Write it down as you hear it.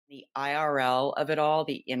The IRL of it all,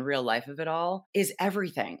 the in real life of it all is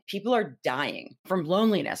everything. People are dying from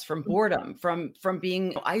loneliness, from boredom, from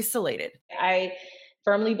being isolated. I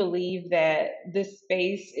firmly believe that this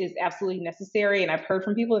space is absolutely necessary. And I've heard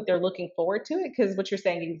from people that they're looking forward to it because what you're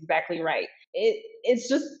saying is exactly right. It's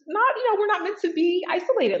just not, we're not meant to be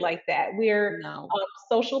isolated like that. We're No.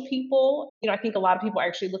 social people. I think a lot of people are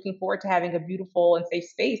actually looking forward to having a beautiful and safe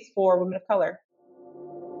space for women of color.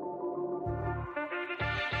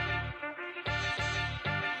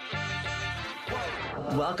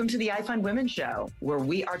 Welcome to the iFund Women Show, where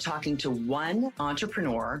we are talking to one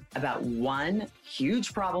entrepreneur about one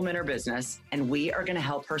huge problem in her business, and we are going to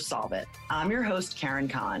help her solve it. I'm your host, Karen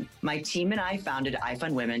Kahn. My team and I founded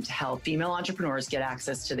iFund Women to help female entrepreneurs get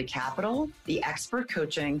access to the capital, the expert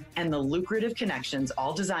coaching, and the lucrative connections,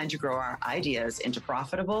 all designed to grow our ideas into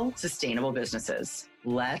profitable, sustainable businesses.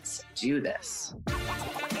 Let's do this.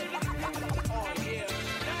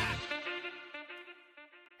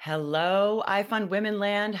 Hello, iFund Women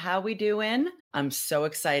Land. How we doing? I'm so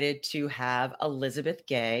excited to have Elizabeth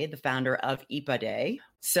Gay, the founder of Ipa.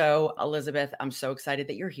 So, Elizabeth, I'm so excited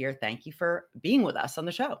that you're here. Thank you for being with us on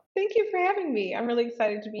the show. Thank you for having me. I'm really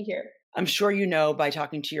excited to be here. I'm sure you know by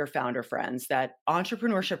talking to your founder friends that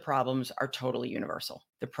entrepreneurship problems are totally universal.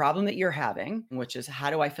 The problem that you're having, which is how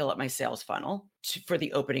do I fill up my sales funnel for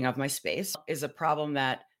the opening of my space, is a problem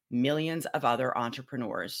that millions of other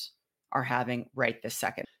entrepreneurs are having right this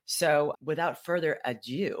second. So without further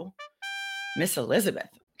ado, Miss Elizabeth,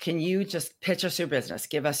 can you just pitch us your business?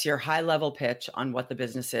 Give us your high level pitch on what the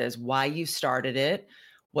business is, why you started it,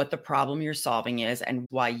 what the problem you're solving is, and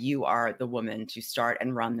why you are the woman to start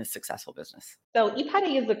and run this successful business. So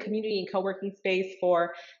Ipade is a community and co-working space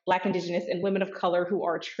for Black, Indigenous, and women of color who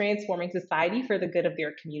are transforming society for the good of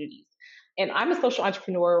their communities. And I'm a social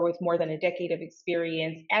entrepreneur with more than a decade of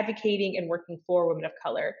experience advocating and working for women of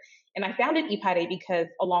color. And I founded Ipade because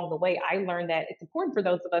along the way, I learned that it's important for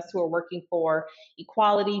those of us who are working for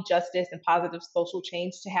equality, justice, and positive social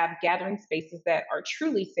change to have gathering spaces that are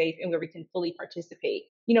truly safe and where we can fully participate.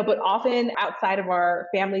 But often outside of our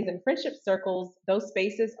families and friendship circles, those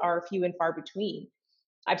spaces are few and far between.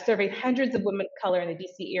 I've surveyed hundreds of women of color in the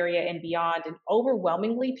DC area and beyond, and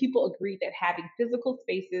overwhelmingly, people agree that having physical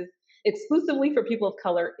spaces exclusively for people of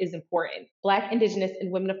color is important. Black, Indigenous,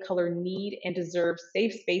 and women of color need and deserve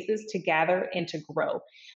safe spaces to gather and to grow.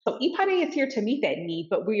 So Ipade is here to meet that need,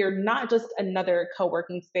 but we are not just another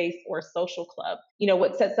co-working space or social club.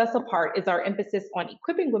 What sets us apart is our emphasis on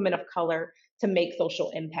equipping women of color to make social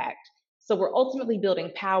impact. So we're ultimately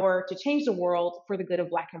building power to change the world for the good of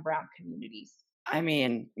Black and Brown communities. I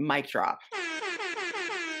mean, mic drop.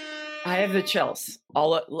 I have the chills.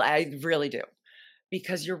 I really do.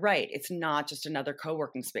 Because you're right. It's not just another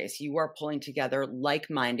co-working space. You are pulling together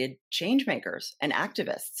like-minded change makers and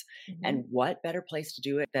activists. Mm-hmm. And what better place to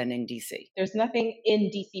do it than in DC? There's nothing in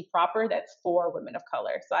DC proper that's for women of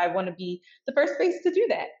color. So I want to be the first space to do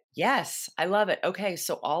that. Yes, I love it. Okay,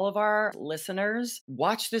 so all of our listeners,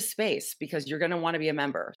 watch this space because you're going to want to be a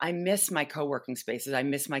member. I miss my co-working spaces. I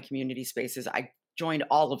miss my community spaces. I joined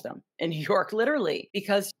all of them in New York, literally,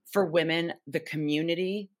 because for women, the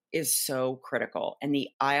community is so critical. And the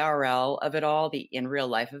IRL of it all, the in real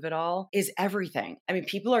life of it all is everything. I mean,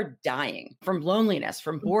 people are dying from loneliness,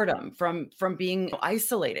 from boredom, from being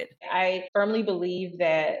isolated. I firmly believe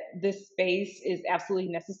that this space is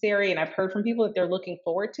absolutely necessary. And I've heard from people that they're looking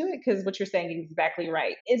forward to it because what you're saying is exactly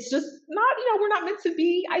right. It's just not, we're not meant to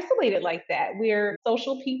be isolated like that. We're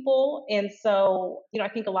social people. And so, I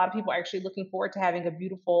think a lot of people are actually looking forward to having a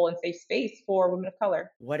beautiful and safe space for women of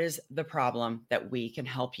color. What is the problem that we can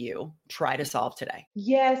help you try to solve today?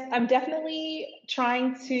 Yes, I'm definitely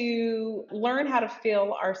trying to learn how to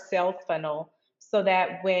fill our sales funnel so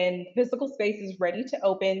that when physical space is ready to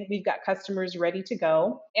open, we've got customers ready to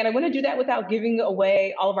go. And I want to do that without giving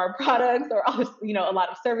away all of our products or a lot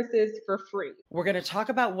of services for free. We're going to talk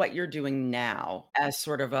about what you're doing now as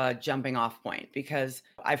sort of a jumping off point, because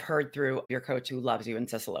I've heard through your coach who loves you, and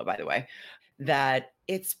Cicelo, by the way, that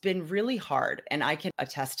it's been really hard. And I can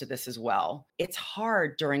attest to this as well. It's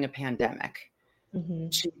hard during a pandemic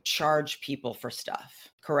to charge people for stuff,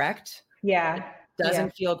 correct? Yeah. It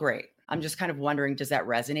doesn't feel great. I'm just kind of wondering, does that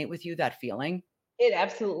resonate with you, that feeling? It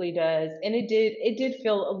absolutely does. And it did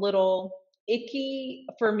feel a little icky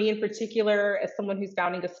for me in particular as someone who's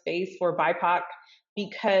founding a space for BIPOC,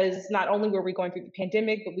 because not only were we going through the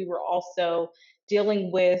pandemic, but we were also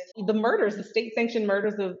dealing with the murders, the state sanctioned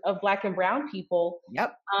murders of Black and Brown people.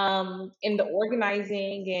 Yep. And the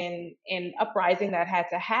organizing and uprising that had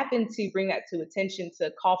to happen to bring that to attention,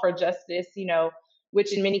 to call for justice,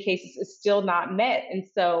 which in many cases is still not met. And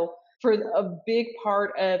so for a big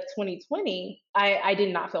part of 2020, I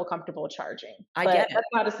did not feel comfortable charging, I but get it. that's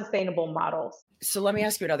not a sustainable model. So let me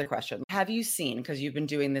ask you another question. Have you seen, because you've been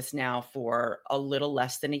doing this now for a little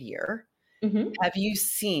less than a year, Mhm. have you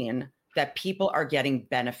seen that people are getting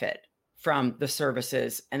benefit from the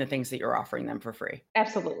services and the things that you're offering them for free?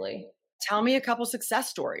 Absolutely. Tell me a couple success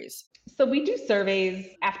stories. So we do surveys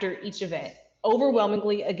after each event.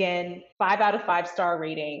 Overwhelmingly, again, 5 out of 5 star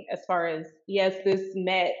rating as far as, yes, this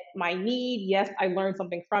met my need. Yes, I learned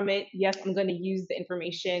something from it. Yes, I'm going to use the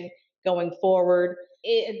information going forward.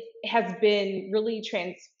 It has been really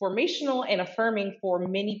transformational and affirming for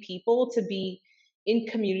many people to be in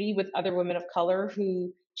community with other women of color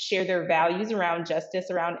who share their values around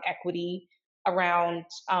justice, around equity, around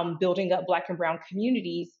building up Black and Brown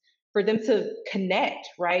communities, for them to connect,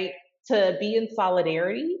 right? To be in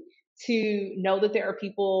solidarity, to know that there are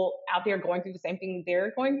people out there going through the same thing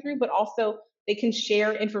they're going through, but also they can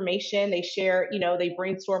share information, they share, they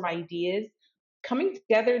brainstorm ideas, coming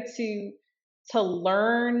together to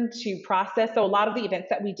learn, to process. So a lot of the events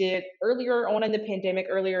that we did earlier on in the pandemic,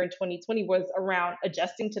 earlier in 2020, was around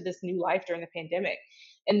adjusting to this new life during the pandemic.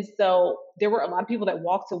 And so there were a lot of people that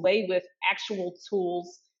walked away with actual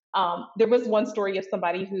tools. There was one story of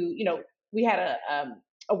somebody who, we had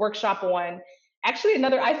a workshop on, actually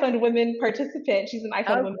another iFund Women participant. She's an iFund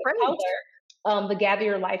Oh, Women of great. Color, the Gather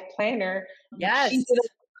Your Life Planner. She Yes. did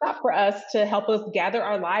a workshop for us to help us gather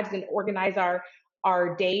our lives and organize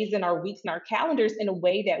our days and our weeks and our calendars in a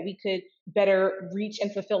way that we could better reach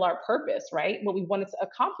and fulfill our purpose, right? What we wanted to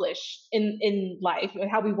accomplish in life and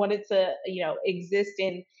how we wanted to, exist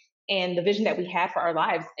in, and the vision that we had for our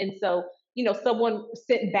lives. And so, someone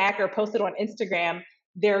sent back or posted on Instagram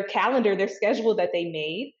their calendar, their schedule that they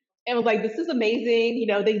made, and was like, "This is amazing."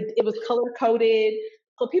 It was color coded,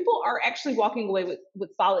 so people are actually walking away with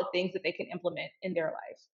solid things that they can implement in their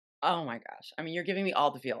life. Oh my gosh. I mean, you're giving me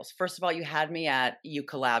all the feels. First of all, you had me at you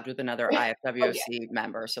collabed with another Oh yeah. IFWOC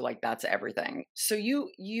member, so like that's everything. So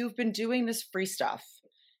you've been doing this free stuff,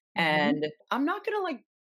 Hmm. and I'm not going to like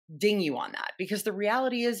ding you on that, because the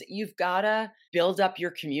reality is you've got to build up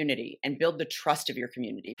your community and build the trust of your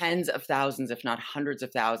community. Tens of thousands, if not hundreds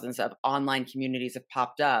of thousands of online communities have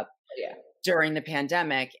popped up Yeah. during the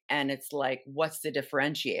pandemic, and it's like, what's the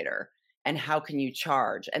differentiator and how can you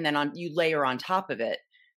charge? And then on you layer on top of it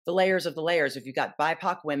the layers of the layers. If you've got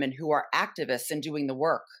BIPOC women who are activists and doing the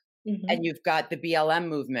work, and Hmm. you've got the BLM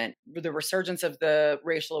movement, the resurgence of the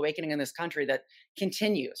racial awakening in this country that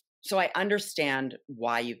continues. So I understand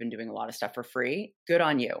why you've been doing a lot of stuff for free. Good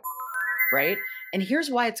on you, right? And here's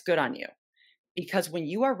why it's good on you. Because when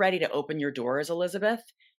you are ready to open your doors, Elizabeth,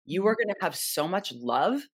 you are going to have so much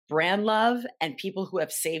love, brand love, and people who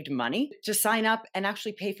have saved money to sign up and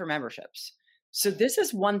actually pay for memberships. So, this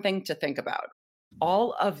is one thing to think about.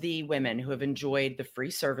 All of the women who have enjoyed the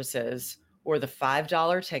free services or the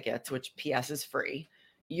 $5 tickets, which PS is free,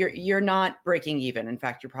 you're not breaking even. In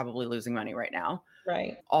fact, you're probably losing money right now.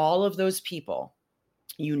 Right. All of those people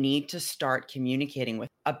you need to start communicating with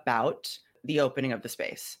about the opening of the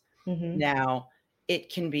space. Hmm. Now,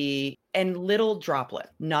 it can be in little droplet,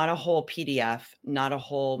 not a whole PDF, not a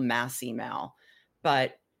whole mass email,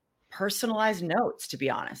 but personalized notes, to be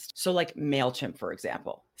honest. So, like MailChimp, for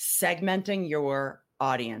example, segmenting your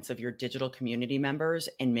audience of your digital community members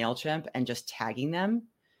in MailChimp and just tagging them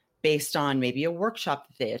based on maybe a workshop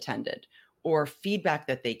that they attended or feedback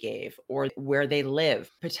that they gave or where they live,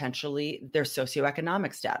 potentially their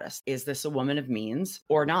socioeconomic status. Is this a woman of means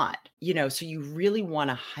or not? So you really want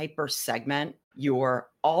to hyper segment your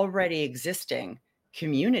already existing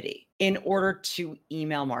community in order to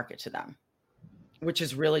email market to them, which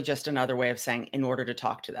is really just another way of saying in order to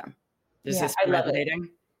talk to them. Is Yeah, this I love it. resonating?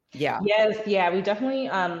 Yeah. Yes, yeah, we definitely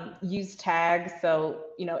use tags. So,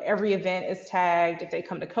 every event is tagged. If they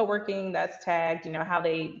come to co-working, that's tagged, how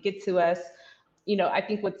they get to us. I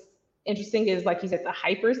think what's interesting is, like you said, the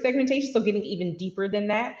hyper segmentation. So getting even deeper than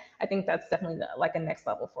that, I think that's definitely like a next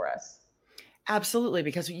level for us. Absolutely,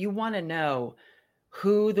 because you want to know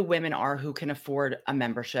who the women are who can afford a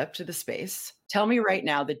membership to the space. Tell me right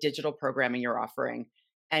now the digital programming you're offering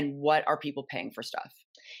and what are people paying for stuff?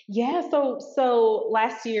 Yeah, so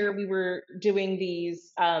last year we were doing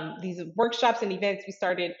these workshops and events. We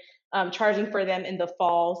started charging for them in the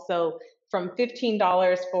fall. So from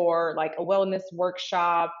 $15 for like a wellness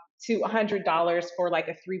workshop to $100 for like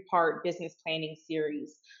a 3-part business planning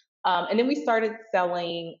series. And then we started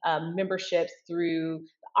selling memberships through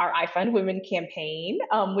our iFund Women campaign,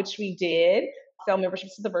 which we did sell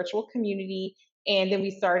memberships to the virtual community. And then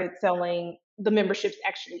we started selling the memberships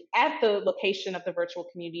actually at the location of the virtual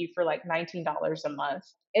community for like $19 a month.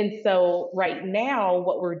 And so right now,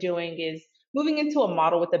 what we're doing is moving into a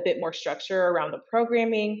model with a bit more structure around the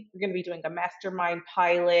programming. We're going to be doing a mastermind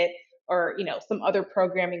pilot or some other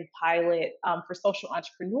programming pilot for social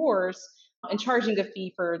entrepreneurs and charging a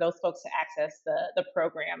fee for those folks to access the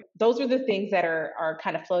program. Those are the things that are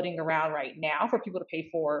kind of floating around right now for people to pay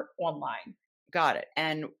for online. Got it.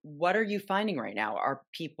 And what are you finding right now? Are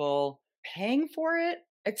people paying for it?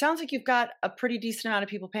 It sounds like you've got a pretty decent amount of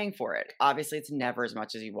people paying for it. Obviously, it's never as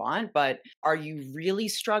much as you want, but are you really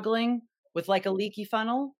struggling with like a leaky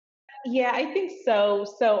funnel? Yeah, I think so.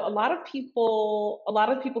 So a lot of people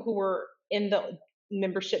who were in the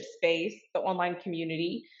membership space, the online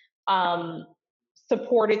community, um,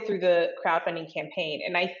 supported through the crowdfunding campaign.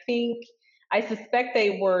 And I suspect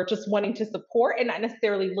they were just wanting to support and not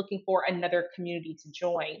necessarily looking for another community to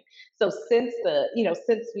join. So since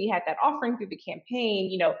we had that offering through the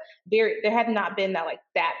campaign, there have not been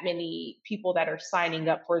that many people that are signing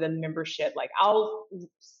up for the membership. Like I'll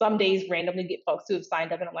some days randomly get folks who have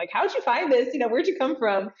signed up and I'm like, how'd you find this? Where'd you come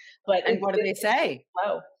from? But And what do they it's say?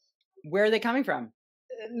 slow. Where are they coming from?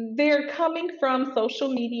 They're coming from social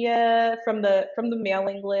media, from the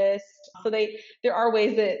mailing list. So there are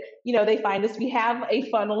ways that they find us. We have a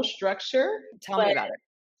funnel structure, Tell me but about it.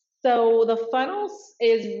 so the funnels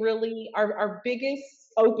is really our biggest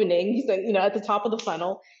opening. So at the top of the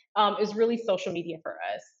funnel is really social media for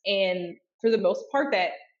us, and for the most part,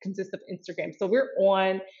 that consists of Instagram. So we're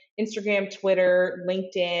on Instagram, Twitter,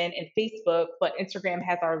 LinkedIn, and Facebook, but Instagram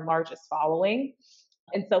has our largest following,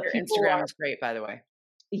 and so Your people Instagram is great, by the way.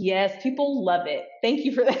 Yes, people love it. Thank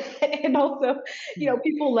you for that. And also, Mm.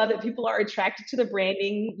 people love it. People are attracted to the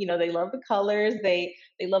branding. They love the colors. They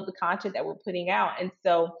love the content that we're putting out. And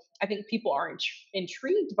so I think people are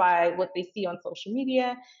intrigued by what they see on social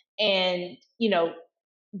media. And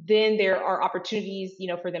then there are opportunities,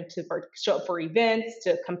 for them to show up for events,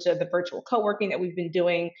 to come to the virtual co-working that we've been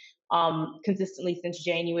doing consistently since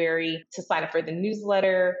January, to sign up for the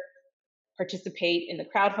newsletter, participate in the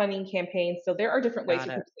crowdfunding campaign. So there are different ways Got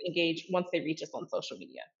for it. people to engage once they reach us on social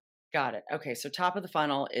media. Got it. Okay, so top of the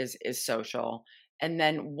funnel is social. And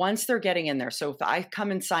then once they're getting in there, so if I come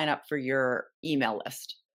and sign up for your email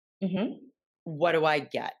list, hmm what do I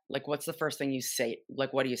get? Like what's the first thing you say?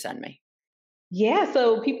 Like what do you send me? Yeah,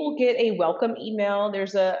 so people get a welcome email.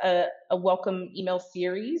 There's a welcome email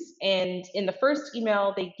series. And in the first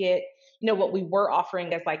email, they get, what we were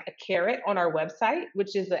offering as like a carrot on our website,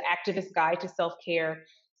 which is the activist guide to self care.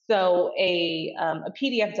 So a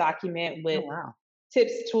PDF document Oh with wow.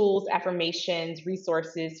 tips, tools, affirmations,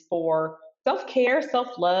 resources for self care, self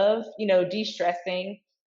love, de stressing.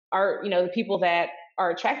 The people that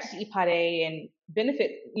are attracted to EPOD and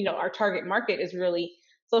benefit, our target market is really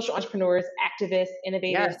social entrepreneurs, activists,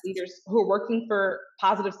 innovators, Yes. leaders who are working for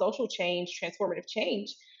positive social change, transformative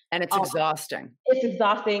change. And it's Um, exhausting. it's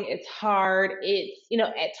exhausting, it's hard, it's,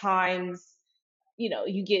 at times,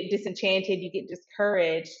 you get disenchanted, you get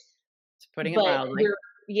discouraged, It's putting it but mildly.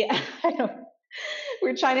 yeah, I know.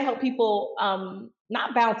 We're trying to help people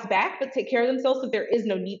not bounce back, but take care of themselves so there is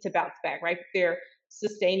no need to bounce back, right? They're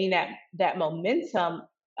sustaining that momentum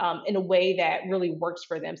in a way that really works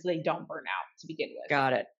for them so they don't burn out to begin with.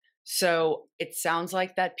 Got it. So it sounds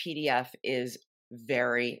like that PDF is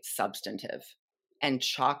very substantive and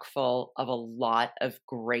chock full of a lot of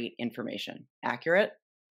great information. Accurate?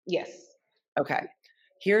 Yes. Okay.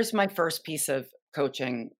 Here's my first piece of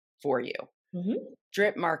coaching for you. hmm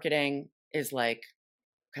Drip marketing is like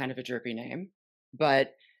kind of a drippy name,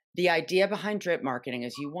 but the idea behind drip marketing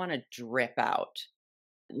is you want to drip out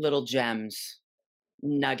little gems,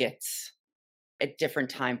 nuggets at different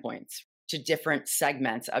time points to different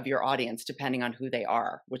segments of your audience, depending on who they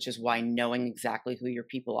are, which is why knowing exactly who your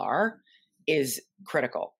people are is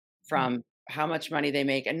critical. From how much money they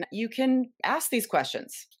make. And you can ask these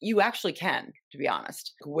questions. You actually can, to be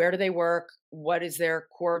honest. Where do they work? What is their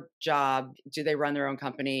core job? Do they run their own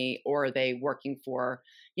company or are they working for,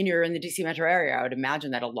 you're in the DC metro area. I would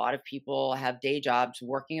imagine that a lot of people have day jobs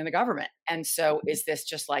working in the government. And so is this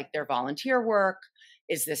just like their volunteer work?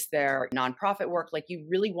 Is this their nonprofit work? Like you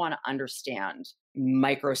really want to understand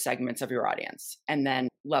micro segments of your audience and then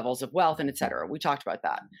levels of wealth and et cetera. We talked about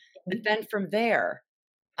that. But then from there,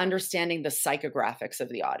 understanding the psychographics of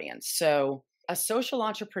the audience. So a social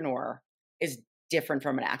entrepreneur is different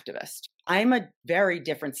from an activist. I'm a very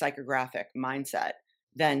different psychographic mindset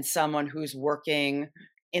than someone who's working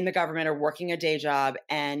in the government or working a day job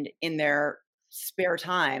and in their spare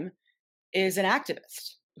time is an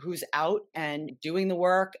activist who's out and doing the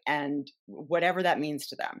work and whatever that means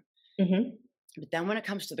to them. hmm But then when it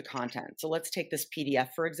comes to the content, so let's take this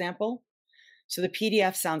PDF, for example. So the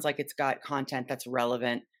PDF sounds like it's got content that's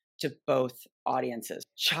relevant to both audiences.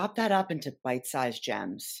 Chop that up into bite-sized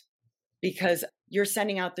gems, because you're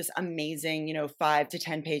sending out this amazing, 5 to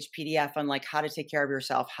 10 page PDF on like how to take care of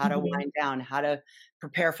yourself, how to Mhm. wind down, how to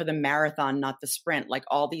prepare for the marathon, not the sprint, like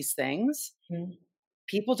all these things. Mhm.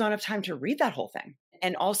 People don't have time to read that whole thing.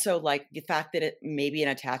 And also like the fact that it may be an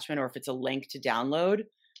attachment, or if it's a link to download,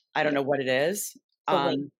 I don't Yeah, know what it is. it's a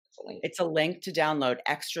link. It's a link. It's a link to download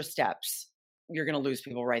extra steps. You're going to lose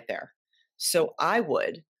people right there. So I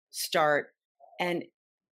would start, and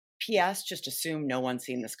PS, just assume no one's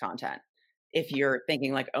seen this content. If you're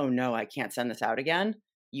thinking like, oh no, I can't send this out again,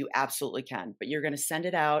 you absolutely can. But you're going to send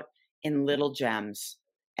it out in little gems.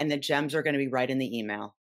 And the gems are going to be right in the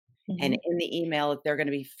email. And Mhm. in the email, they're going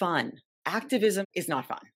to be fun. Activism is not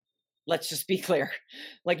fun. Let's just be clear.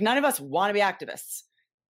 Like, none of us want to be activists.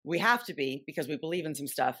 We have to be because we believe in some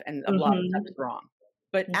stuff and a lot of stuff Mhm. is wrong.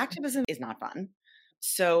 But Mhm. activism is not fun.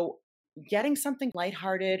 So, getting something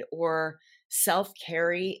lighthearted or self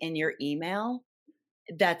carry in your email,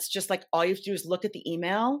 that's just like all you have to do is look at the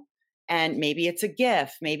email, and maybe it's a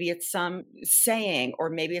GIF, maybe it's some saying, or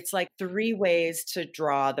maybe it's like 3 ways to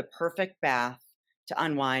draw the perfect bath to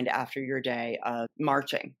unwind after your day of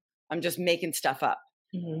marching. I'm just making stuff up.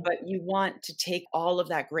 Mhm. But you want to take all of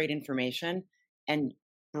that great information and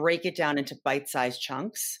break it down into bite-sized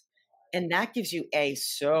chunks. And that gives you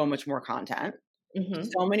so much more content, Mhm.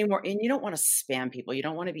 so many more, and you don't want to spam people. You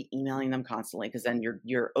don't want to be emailing them constantly, because then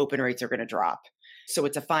your open rates are going to drop. So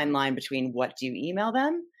it's a fine line between what do you email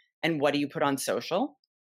them and what do you put on social.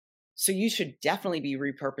 So you should definitely be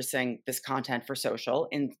repurposing this content for social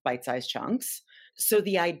in bite-sized chunks. So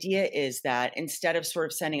the idea is that instead of sort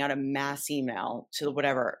of sending out a mass email to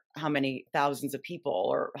whatever, how many thousands of people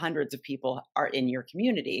or hundreds of people are in your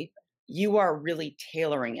community, you are really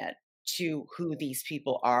tailoring it to who these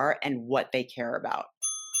people are and what they care about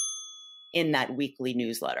in that weekly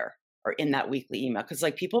newsletter or in that weekly email. Because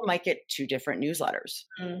like people might get 2 different newsletters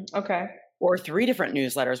Okay. or 3 different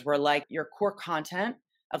newsletters where like your core content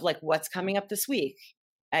of like what's coming up this week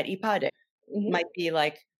at EPUD Mhm. might be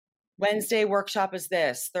like Wednesday workshop is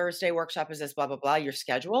this, Thursday workshop is this, blah, blah, blah, your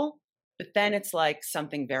schedule. But then it's like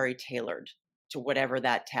something very tailored to whatever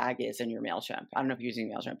that tag is in your MailChimp. I don't know if you're using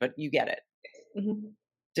MailChimp, but you get it. Mhm.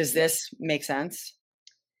 Does this make sense?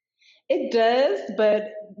 It does,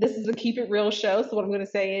 but this is a keep it real show. So what I'm going to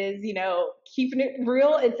say is, keeping it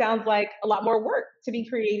real, it sounds like a lot more work to be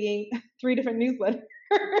creating 3 different newsletters,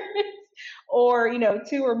 or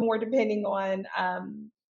 2 or more, depending on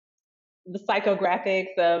the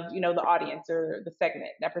psychographics of the audience or the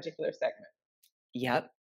segment, that particular segment.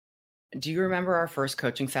 Yep. Do you remember our first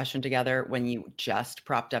coaching session together when you just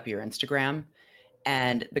propped up your Instagram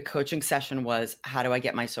and the coaching session was, how do I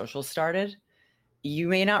get my social started? You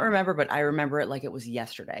may not remember, but I remember it like it was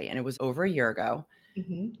yesterday, and it was over a year ago.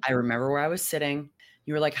 Hmm. I remember where I was sitting.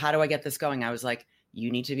 You were like, how do I get this going? I was like,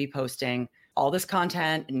 you need to be posting all this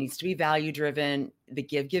content. It needs to be value driven, the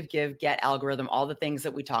give, get algorithm, all the things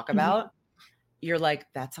that we talk Hmm. about. You're like,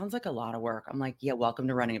 that sounds like a lot of work. I'm like, yeah, welcome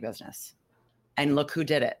to running a business. And look who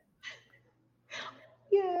did it.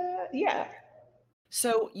 Yeah, yeah.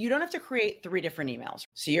 So you don't have to create 3 different emails.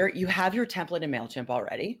 So you have your template in MailChimp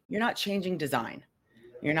already. You're not changing design.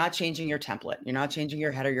 You're not changing your template. You're not changing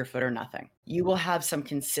your header, your footer, nothing. You will have some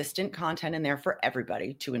consistent content in there for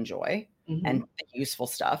everybody to enjoy, and Hmm. the useful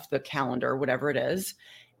stuff, the calendar, whatever it is.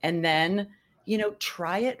 And then,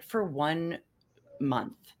 try it for 1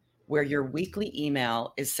 month where your weekly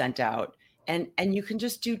email is sent out, and you can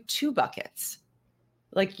just do 2 buckets.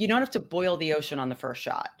 Like you don't have to boil the ocean on the first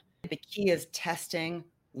shot. The key is testing,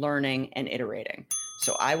 learning, and iterating.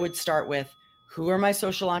 So I would start with, who are my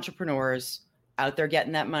social entrepreneurs out there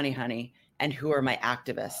getting that money, honey? And who are my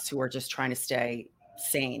activists who are just trying to stay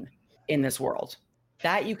sane in this world?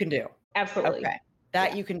 That you can do. Absolutely. Okay.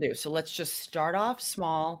 That Yeah. you can do. So let's just start off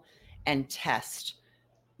small and test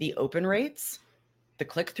the open rates, the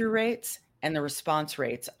click through rates, and the response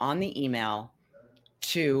rates on the email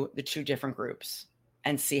to the 2 different groups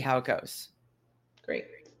and see how it goes. Great.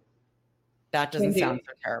 That Can doesn't do. sound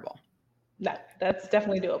so terrible. That's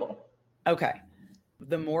definitely doable. Okay.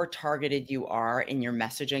 The more targeted you are in your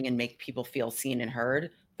messaging and make people feel seen and heard,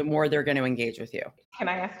 the more they're going to engage with you. Can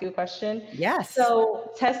I ask you a question? Yes.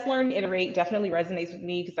 So, test, learn, iterate definitely resonates with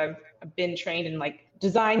me because I've been trained in like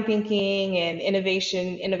design thinking and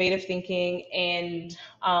innovative thinking. And,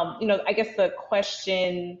 I guess the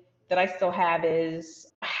question that I still have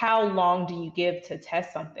is how long do you give to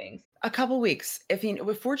test something? A couple weeks.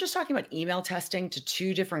 If we're just talking about email testing to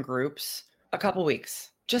 2 different groups, a couple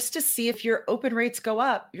weeks. just to see if your open rates go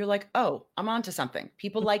up. You're like, oh, I'm onto something.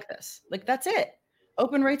 People like this. Like, that's it.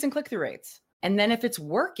 Open rates and click-through rates. And then if it's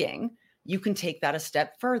working, you can take that a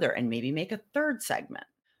step further and maybe make a third segment.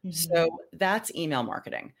 Mhm. So that's email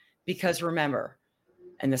marketing. Because remember,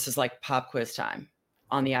 and this is like pop quiz time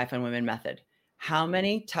on the iPhone Women method, how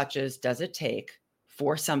many touches does it take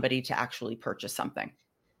for somebody to actually purchase something?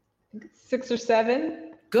 6 or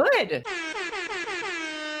 7. Good.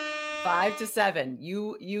 5 to 7.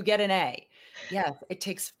 You get an A. Yes, it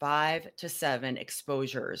takes 5 to 7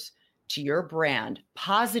 exposures to your brand,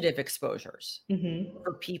 positive exposures Mhm.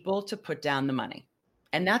 for people to put down the money.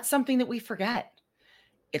 And that's something that we forget.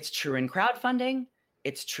 It's true in crowdfunding,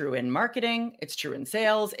 it's true in marketing, it's true in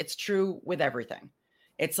sales, it's true with everything.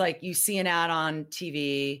 It's like you see an ad on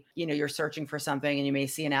TV, you're searching for something and you may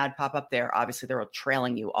see an ad pop up there. Obviously, they're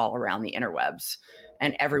trailing you all around the interwebs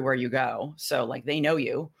and everywhere you go. So, like, they know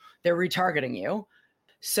you, they're retargeting you.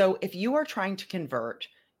 So, if you are trying to convert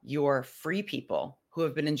your free people who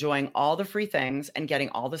have been enjoying all the free things and getting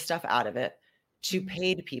all the stuff out of it to Mhm.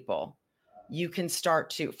 paid people, you can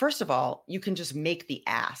start to, first of all, you can just make the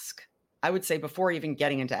ask. I would say before even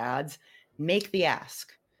getting into ads, make the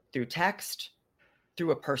ask through text,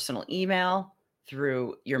 through a personal email,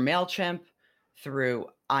 through your MailChimp, through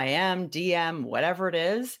IM, DM, whatever it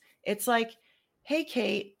is. It's like, hey,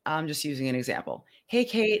 Kate, I'm just using an example. Hey,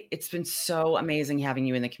 Kate, it's been so amazing having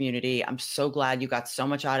you in the community. I'm so glad you got so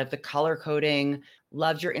much out of the color coding.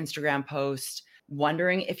 Loved your Instagram post.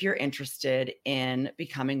 Wondering if you're interested in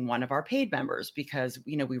becoming one of our paid members because,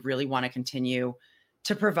 we really want to continue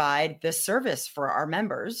to provide this service for our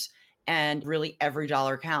members. And really, every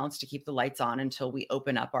dollar counts to keep the lights on until we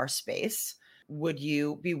open up our space. Would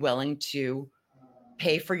you be willing to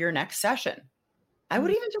pay for your next session? I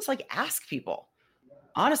would even just like ask people,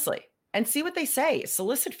 honestly, and see what they say.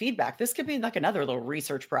 Solicit feedback. This could be like another little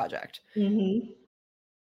research project. Mhm.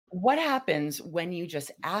 What happens when you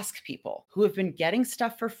just ask people who have been getting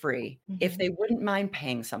stuff for free if Mhm. they wouldn't mind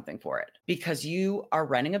paying something for it? Because you are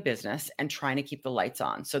running a business and trying to keep the lights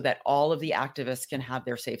on so that all of the activists can have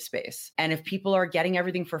their safe space. And if people are getting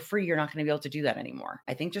everything for free, you're not going to be able to do that anymore.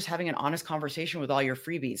 I think just having an honest conversation with all your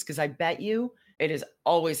freebies, because I bet you it is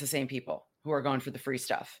always the same people who are going for the free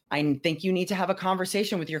stuff. I think you need to have a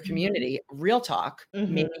conversation with your community, real talk. Mhm.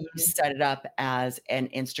 Maybe you set it up as an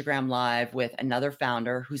Instagram live with another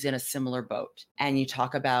founder who's in a similar boat. And you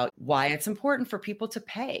talk about why it's important for people to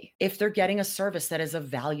pay if they're getting a service that is of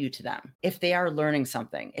value to them, if they are learning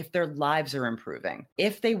something, if their lives are improving,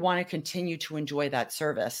 if they want to continue to enjoy that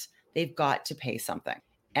service, they've got to pay something.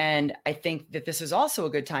 And I think that this is also a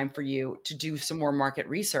good time for you to do some more market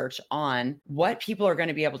research on what people are going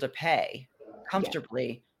to be able to pay Yeah.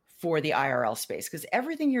 comfortably for the IRL space, because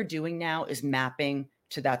everything you're doing now is mapping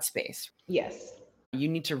to that space. Yes. You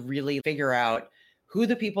need to really figure out who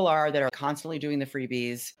the people are that are constantly doing the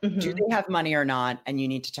freebies. Do Mhm. they have money or not? And you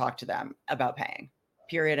need to talk to them about paying.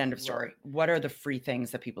 Period. End of story. What are the free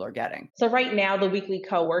things that people are getting? So right now, the weekly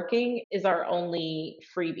co-working is our only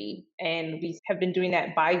freebie, and we have been doing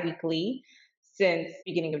that bi-weekly since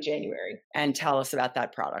beginning of January. And tell us about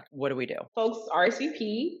that product. What do we do? Folks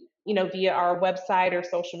RSVP, via our website or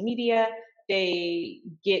social media. They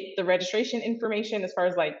get the registration information as far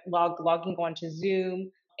as like logging on to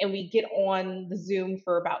Zoom, and we get on the Zoom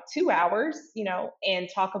for about 2 hours, and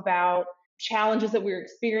talk about challenges that we're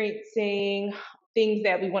experiencing, things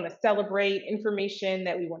that we want to celebrate, information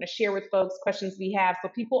that we want to share with folks, questions we have. So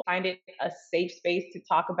people find it a safe space to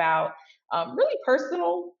talk about really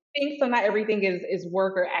personal things. So not everything is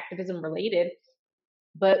work or activism related,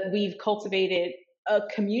 but we've cultivated a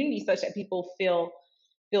community such that people feel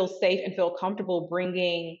safe and feel comfortable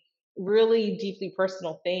bringing really deeply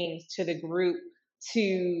personal things to the group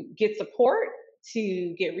to get support,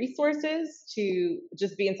 to get resources, to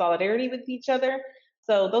just be in solidarity with each other.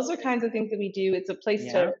 So those are kinds of things that we do. It's a place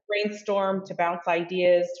Yeah. to brainstorm, to bounce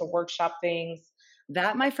ideas, to workshop things.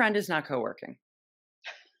 That, my friend, is not co-working.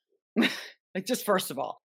 Like, just first of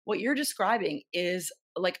all, what you're describing is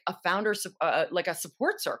like a like a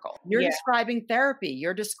support circle. You're Yeah. describing therapy.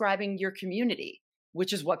 You're describing your community,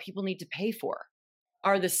 which is what people need to pay for.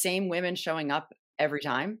 Are the same women showing up every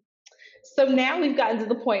time? So now we've gotten to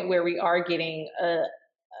the point where we are getting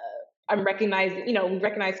I'm recognizing, we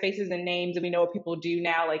recognize faces and names and we know what people do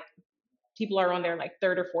now. Like people are on their like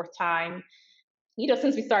third or fourth time,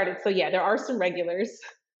 since we started. So yeah, there are some regulars.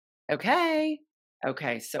 Okay.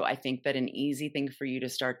 Okay. So I think that an easy thing for you to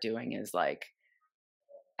start doing is like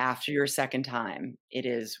after your second time, it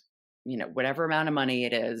is, whatever amount of money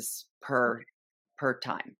it is per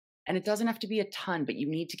time. And it doesn't have to be a ton, but you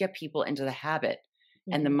need to get people into the habit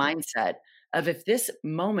and the Mhm. mindset of if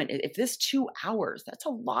this 2 hours, that's a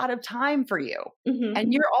lot of time for you. Hmm.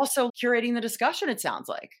 And you're also curating the discussion, it sounds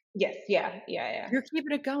like. Yes. Yeah. Yeah. Yeah. You're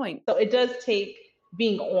keeping it going. So it does take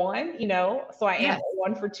being on, so I am Yes.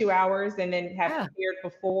 on for 2 hours and then have Yeah. prepared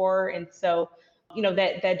before. And so,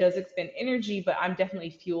 that does expend energy, but I'm definitely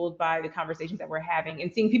fueled by the conversations that we're having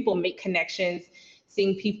and seeing people make connections,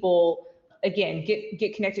 seeing people again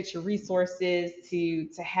get connected to resources, to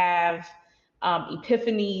have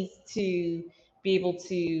epiphanies, to be able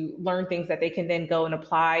to learn things that they can then go and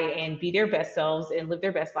apply and be their best selves and live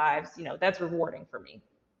their best lives. That's rewarding for me.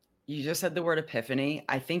 You just said the word epiphany.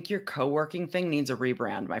 I think your co-working thing needs a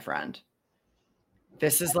rebrand, my friend.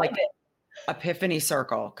 This is like Epiphany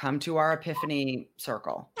Circle. Come to our Epiphany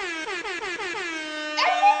Circle.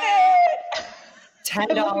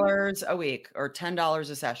 $10 a week or $10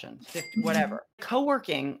 a session, 50, whatever.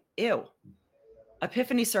 Co-working, ew.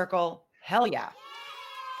 Epiphany Circle, hell yeah.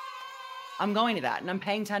 I'm going to that and I'm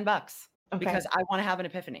paying $10 Okay. because I want to have an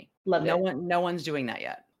epiphany. Love it. No one's doing that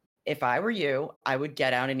yet. If I were you, I would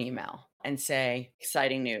get out an email and say,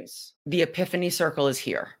 exciting news. The Epiphany Circle is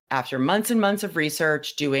here. After months and months of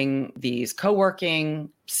research, doing these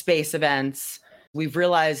co-working space events, we've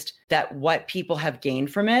realized that what people have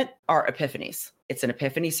gained from it are epiphanies. It's an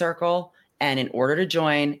Epiphany Circle. And in order to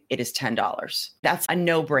join, it is $10. That's a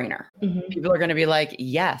no-brainer. Mhm. People are going to be like,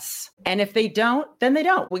 yes. And if they don't, then they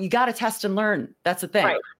don't. Well, you got to test and learn. That's the thing.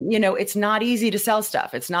 Right. It's not easy to sell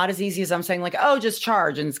stuff. It's not as easy as I'm saying like, oh, just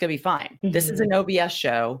charge and it's going to be fine. This is an OBS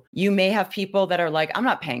show. You may have people that are like, I'm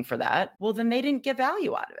not paying for that. Well, then they didn't get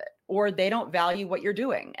value out of it, or they don't value what you're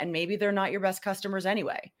doing. And maybe they're not your best customers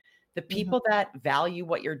anyway. The people that value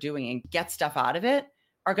what you're doing and get stuff out of it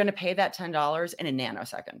are going to pay that $10 in a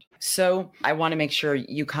nanosecond. So I want to make sure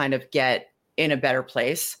you kind of get in a better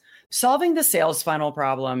place. Solving the sales funnel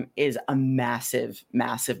problem is a massive,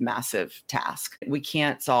 massive, massive task. We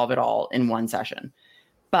can't solve it all in one session,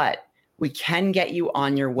 but we can get you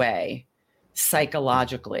on your way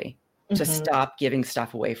psychologically to stop giving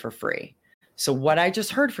stuff away for free. So what I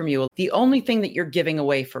just heard from you, the only thing that you're giving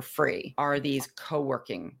away for free are these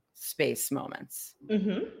co-working space moments,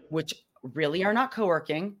 which really are not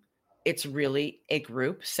co-working. It's really a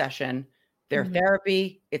group session. They're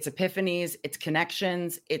therapy, it's epiphanies, it's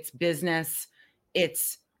connections, it's business.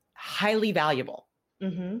 It's highly valuable.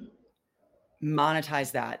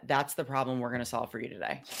 Monetize that. That's the problem we're going to solve for you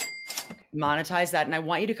today. Monetize that. And I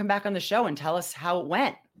want you to come back on the show and tell us how it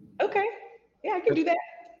went. Okay. Yeah, I can do that.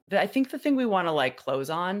 I think the thing we want to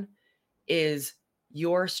close on is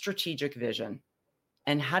your strategic vision.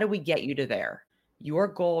 And how do we get you to there? Your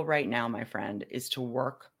goal right now, my friend, is to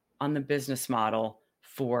work on the business model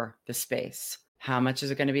for the space. How much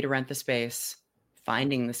is it going to be to rent the space?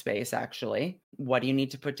 Finding the space, actually. What do you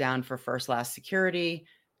need to put down for first, last security?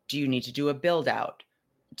 Do you need to do a build out?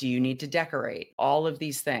 Do you need to decorate? All of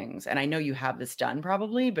these things. And I know you have this done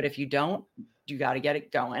probably, but if you don't, you got to get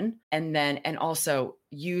it going. And also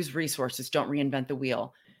use resources. Don't reinvent the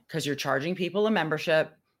wheel, because you're charging people a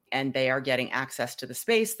membership and they are getting access to the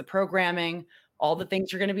space, the programming, all the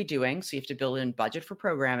things you're going to be doing. So you have to build in budget for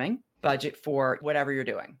programming, budget for whatever you're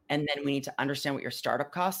doing. And then we need to understand what your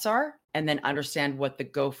startup costs are, and then understand what the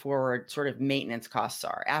go forward sort of maintenance costs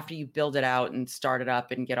are. After you build it out and start it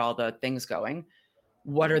up and get all the things going,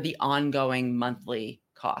 what are the ongoing monthly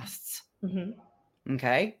costs?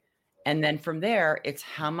 Okay. And then from there, it's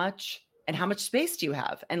how much space do you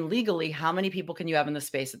have? And legally, how many people can you have in the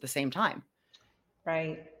space at the same time?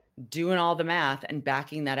 Right. Doing all the math and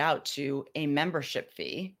backing that out to a membership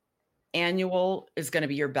fee. Annual is going to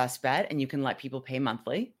be your best bet, and you can let people pay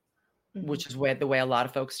monthly, which is the way a lot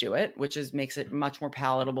of folks do it, which makes it much more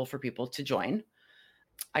palatable for people to join.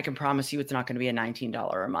 I can promise you it's not going to be a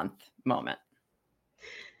 $19 a month moment.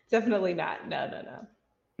 Definitely not. No.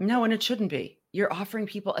 No, and it shouldn't be. You're offering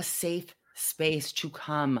people a safe space to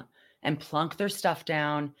come and plunk their stuff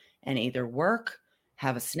down and either work,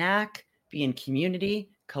 have a snack, be in community,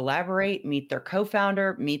 collaborate, meet their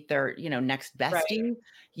co-founder, meet their, next bestie. Right.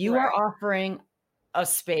 You are offering a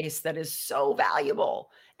space that is so valuable.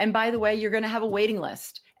 And by the way, you're going to have a waiting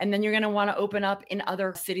list, and then you're going to want to open up in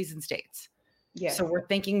other cities and states. Yes. So we're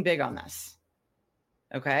thinking big on this.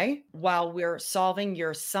 Okay. While we're solving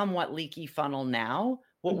your somewhat leaky funnel now,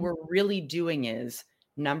 what we're really doing is,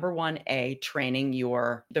 number one, training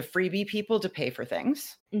the freebie people to pay for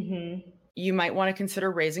things. You might want to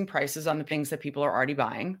consider raising prices on the things that people are already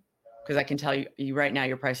buying, because I can tell you right now,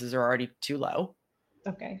 your prices are already too low.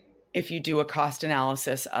 Okay. If you do a cost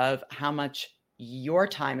analysis of how much your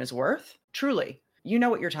time is worth, truly, you know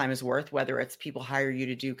what your time is worth, whether it's people hire you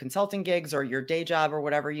to do consulting gigs or your day job or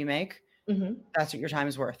whatever you make, that's what your time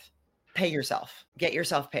is worth. pay yourself, get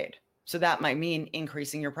yourself paid. So that might mean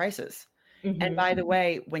increasing your prices. And Mm-hmm. by the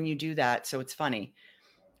way, when you do that, so it's funny,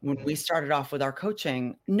 when we started off with our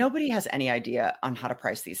coaching, nobody has any idea on how to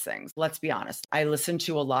price these things. Let's be honest. I listened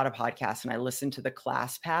to a lot of podcasts and I listened to the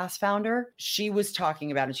ClassPass founder. She was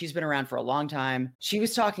talking about, and she's been around for a long time. She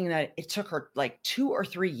was talking that it took her like 2 or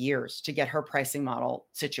 3 years to get her pricing model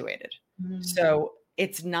situated. Mm-hmm. So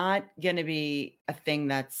it's not going to be a thing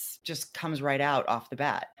that's just comes right out off the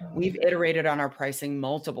bat. We've iterated on our pricing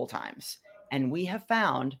multiple times, and we have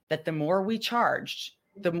found that the more we charged,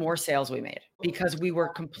 the more sales we made because we were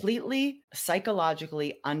completely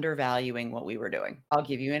psychologically undervaluing what we were doing. I'll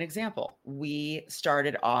give you an example. We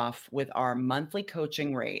started off with our monthly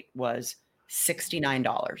coaching rate was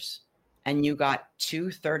 $69. And you got 2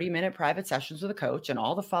 30-minute private sessions with a coach and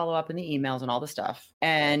all the follow-up and the emails and all the stuff.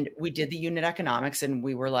 And we did the unit economics and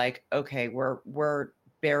we were like, okay, we're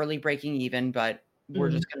barely breaking even, but we're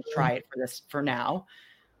just going to try it for this for now.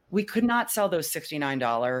 We could not sell those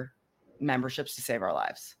 $69 memberships to save our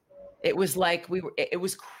lives. It was like it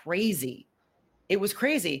was crazy. It was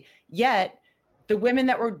crazy. Yet the women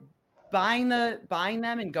that were buying them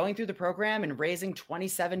and going through the program and raising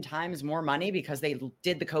 27 times more money because they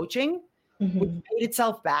did the coaching, which paid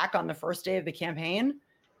itself back on the first day of the campaign.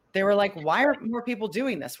 They were like, why aren't more people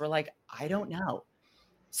doing this? We're like, I don't know.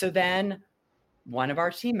 So then one of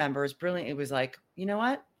our team members brilliantly was like, you know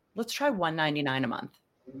what? Let's try $199 a month.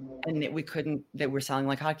 And they were selling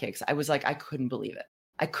like hotcakes. I was like, I couldn't believe it.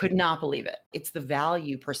 I could not believe it. It's the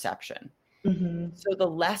value perception. Mm-hmm. So the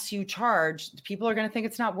less you charge, people are going to think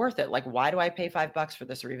it's not worth it. Like, why do I pay $5 for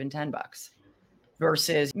this or even $10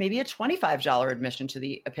 versus maybe a $25 admission to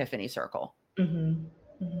the Epiphany Circle?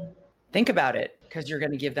 Mm-hmm. Mm-hmm. Think about it, because you're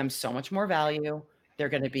going to give them so much more value. They're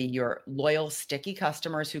going to be your loyal, sticky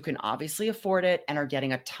customers who can obviously afford it and are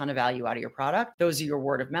getting a ton of value out of your product. Those are your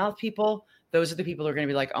word of mouth people. Those are the people who are going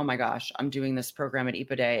to be like, oh my gosh, I'm doing this program at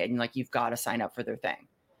Ipa Day, and like, you've got to sign up for their thing.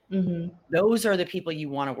 Mm-hmm. Those are the people you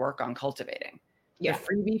want to work on cultivating. Yeah. The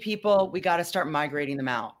freebie people, we got to start migrating them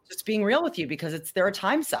out. Just being real with you, because they're a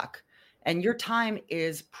time suck, and your time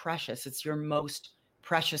is precious. It's your most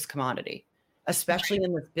precious commodity, especially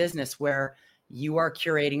in this business where you are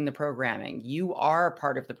curating the programming. You are a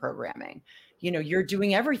part of the programming. You're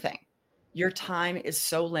doing everything. Your time is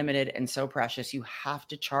so limited and so precious. You have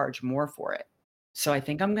to charge more for it. So I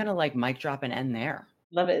think I'm going to like mic drop and end there.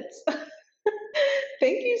 Love it.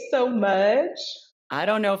 Thank you so much. I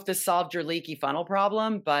don't know if this solved your leaky funnel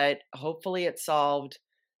problem, but hopefully it solved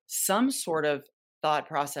some sort of thought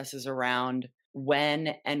processes around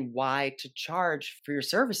when and why to charge for your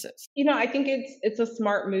services. I think it's a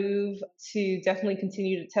smart move to definitely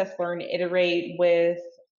continue to test, learn, iterate with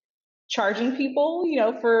charging people,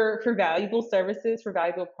 for valuable services, for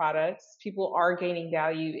valuable products. People are gaining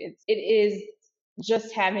value. It is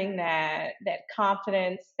just having that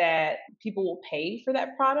confidence that people will pay for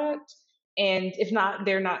that product. And if not,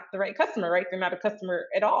 they're not the right customer, right? They're not a customer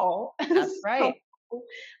at all. That's right.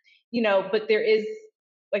 But there is,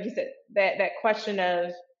 like you said, that question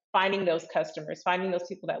of finding those customers, finding those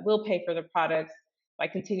people that will pay for the products by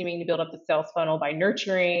continuing to build up the sales funnel, by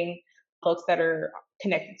nurturing folks that are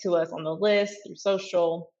connected to us on the list through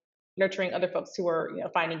social, nurturing other folks who are,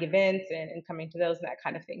 finding events and coming to those and that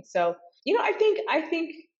kind of thing. So, I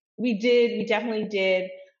think we definitely did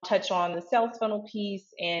touch on the sales funnel piece,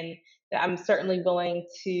 and I'm certainly willing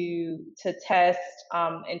to test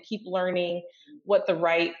and keep learning what the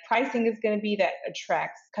right pricing is going to be that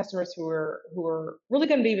attracts customers who are really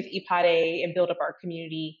going to be with Ipa Day and build up our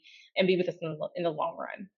community and be with us in the long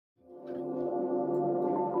run.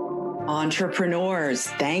 Entrepreneurs,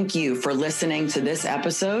 thank you for listening to this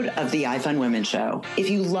episode of the iFund Women Show. If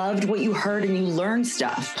you loved what you heard and you learned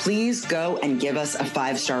stuff, please go and give us a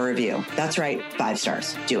 5-star review. That's right, 5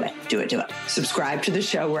 stars. Do it. Subscribe to the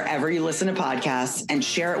show wherever you listen to podcasts and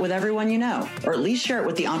share it with everyone you know, or at least share it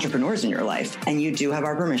with the entrepreneurs in your life. And you do have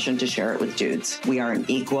our permission to share it with dudes. We are an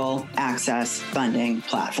equal access funding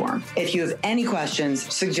platform. If you have any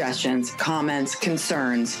questions, suggestions, comments,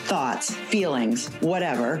 concerns, thoughts, feelings,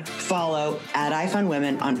 whatever, follow at iFund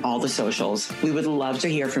Women on all the socials. We would love to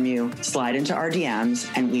hear from you. Slide into our DMs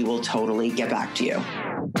and we will totally get back to you.